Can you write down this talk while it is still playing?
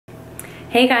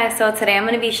Hey guys, so today I'm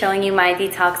going to be showing you my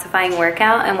detoxifying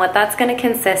workout, and what that's going to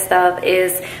consist of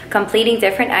is completing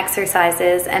different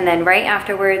exercises, and then right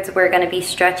afterwards we're going to be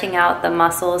stretching out the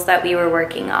muscles that we were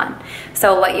working on.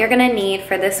 So what you're going to need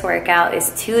for this workout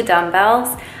is 2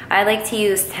 dumbbells. I like to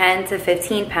use 10 to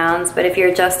 15 pounds, but if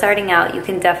you're just starting out you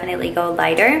can definitely go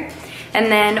lighter. And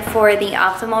then for the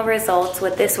optimal results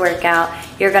with this workout,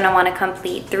 you're going to want to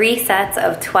complete 3 sets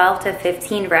of 12 to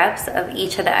 15 reps of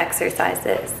each of the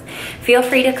exercises. Feel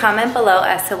free to comment below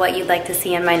as to what you'd like to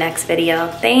see in my next video.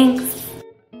 Thanks!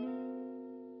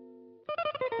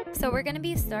 So we're going to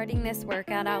be starting this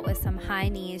workout out with some high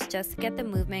knees just to get the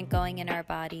movement going in our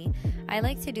body. I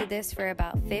like to do this for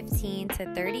about 15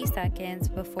 to 30 seconds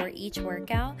before each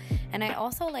workout, and I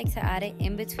also like to add it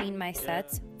in between my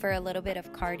sets for a little bit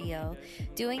of cardio.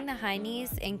 Doing the high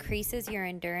knees increases your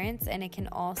endurance, and it can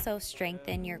also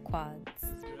strengthen your quads.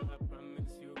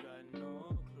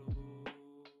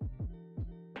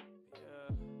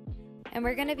 And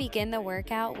we're going to begin the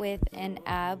workout with an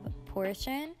ab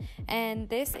portion, and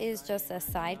this is just a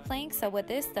side plank. So what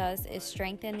this does is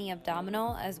strengthen the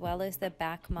abdominal as well as the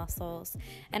back muscles,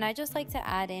 and I just like to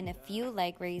add in a few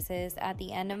leg raises at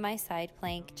the end of my side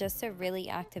plank just to really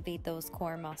activate those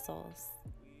core muscles.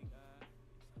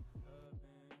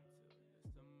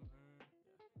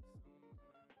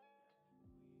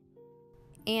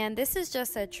 And this is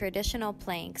just a traditional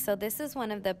plank, so this is one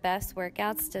of the best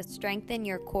workouts to strengthen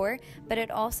your core, but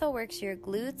it also works your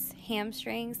glutes,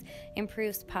 hamstrings,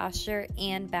 improves posture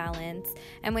and balance.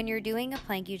 And when you're doing a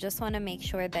plank, you just want to make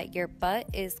sure that your butt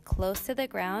is close to the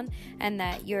ground and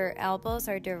that your elbows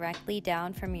are directly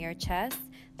down from your chest.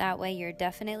 That way you're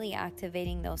definitely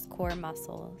activating those core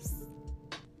muscles.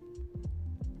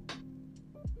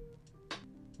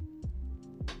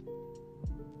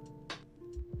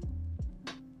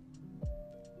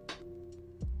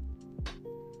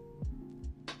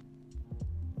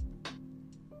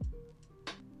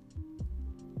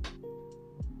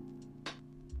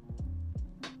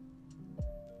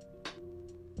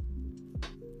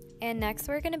 And next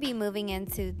we're going to be moving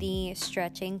into the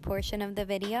stretching portion of the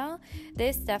video.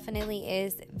 This definitely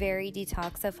is very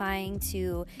detoxifying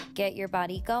to get your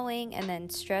body going and then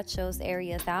stretch those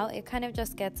areas out. It kind of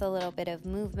just gets a little bit of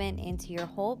movement into your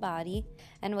whole body,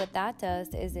 and what that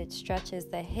does is it stretches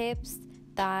the hips,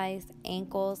 thighs,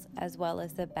 ankles, as well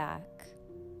as the back.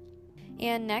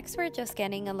 And next we're just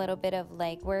getting a little bit of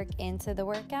leg work into the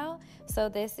workout. So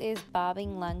this is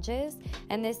bobbing lunges,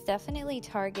 and this definitely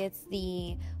targets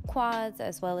the quads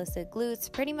as well as the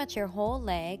glutes, pretty much your whole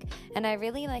leg. And I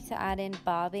really like to add in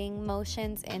bobbing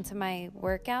motions into my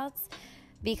workouts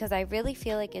because I really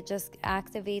feel like it just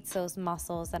activates those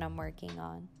muscles that I'm working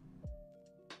on.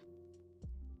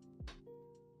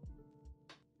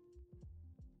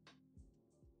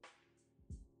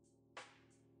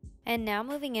 And now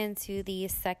moving into the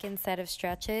second set of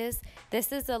stretches.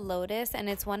 This is a Lotus, and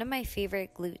it's one of my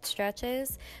favorite glute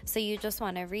stretches. So you just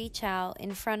want to reach out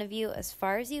in front of you as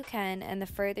far as you can, and the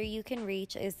further you can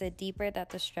reach is the deeper that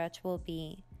the stretch will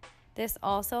be. This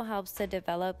also helps to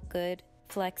develop good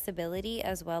flexibility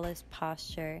as well as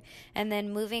posture. And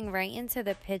then moving right into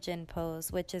the Pigeon Pose,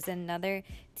 which is another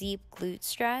deep glute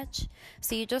stretch.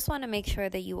 So you just want to make sure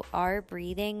that you are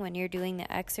breathing when you're doing the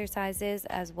exercises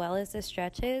as well as the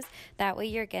stretches. That way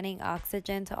you're getting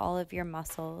oxygen to all of your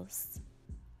muscles.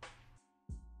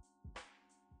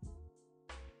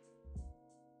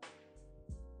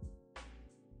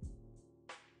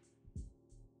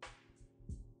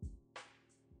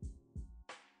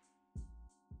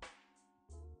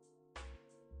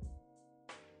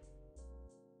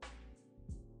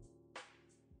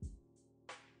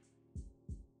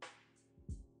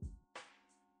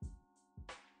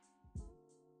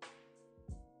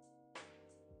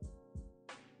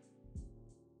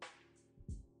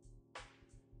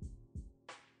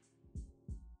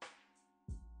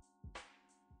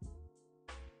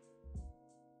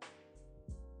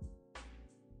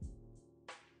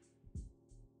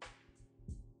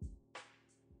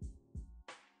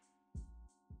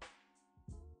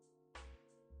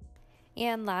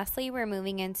 And lastly, we're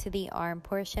moving into the arm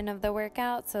portion of the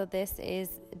workout. So this is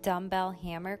dumbbell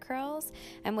hammer curls,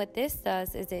 and what this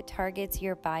does is it targets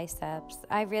your biceps.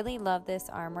 I really love this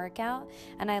arm workout,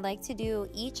 and I like to do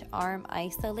each arm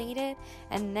isolated,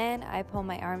 and then I pull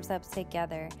my arms up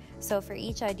together. So for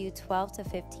each I do 12 to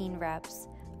 15 reps,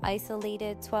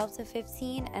 isolated 12 to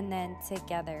 15, and then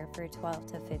together for 12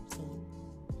 to 15.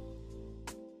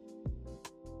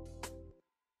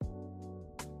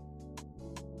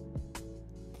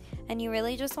 And you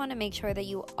really just want to make sure that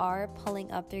you are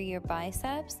pulling up through your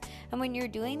biceps. And when you're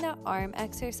doing the arm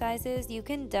exercises, you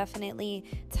can definitely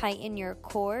tighten your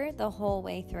core the whole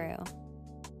way through.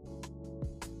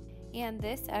 And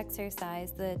this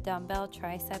exercise, the dumbbell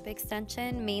tricep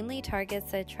extension, mainly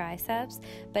targets the triceps,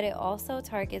 but it also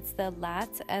targets the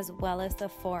lats as well as the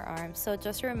forearms. So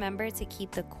just remember to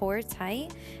keep the core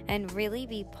tight and really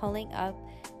be pulling up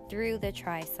through the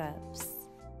triceps.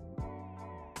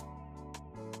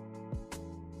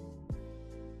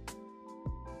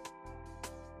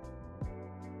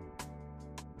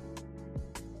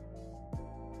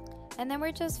 And then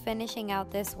we're just finishing out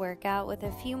this workout with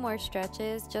a few more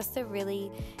stretches just to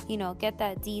really, get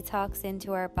that detox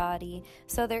into our body.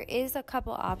 So there is a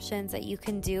couple options that you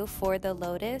can do for the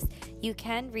Lotus. You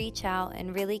can reach out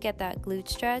and really get that glute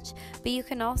stretch, but you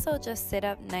can also just sit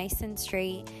up nice and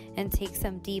straight and take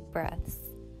some deep breaths.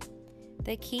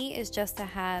 The key is just to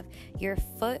have your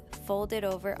foot folded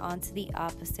over onto the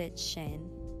opposite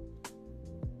shin.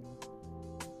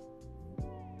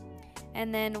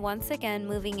 And then once again,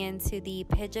 moving into the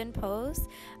pigeon pose.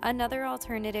 Another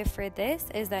alternative for this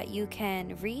is that you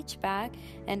can reach back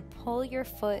and pull your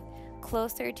foot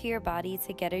closer to your body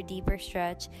to get a deeper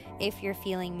stretch if you're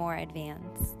feeling more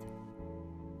advanced.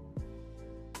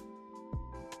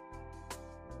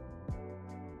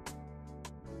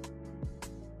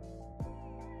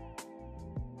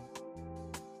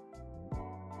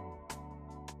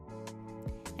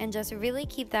 And just really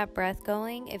keep that breath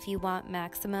going if you want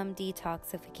maximum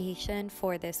detoxification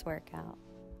for this workout.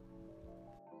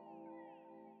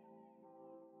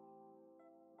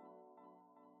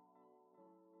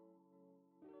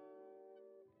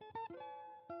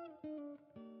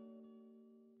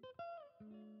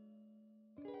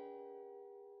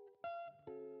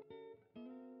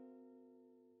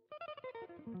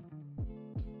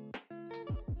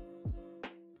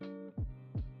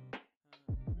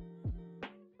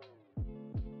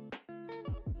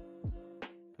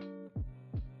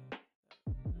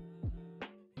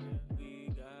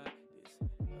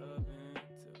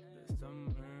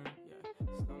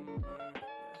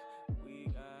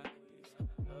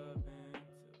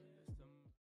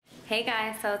 Hey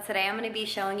guys, so today I'm going to be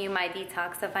showing you my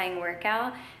detoxifying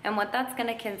workout, and what that's going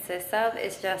to consist of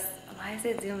is just, why is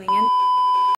it zooming in?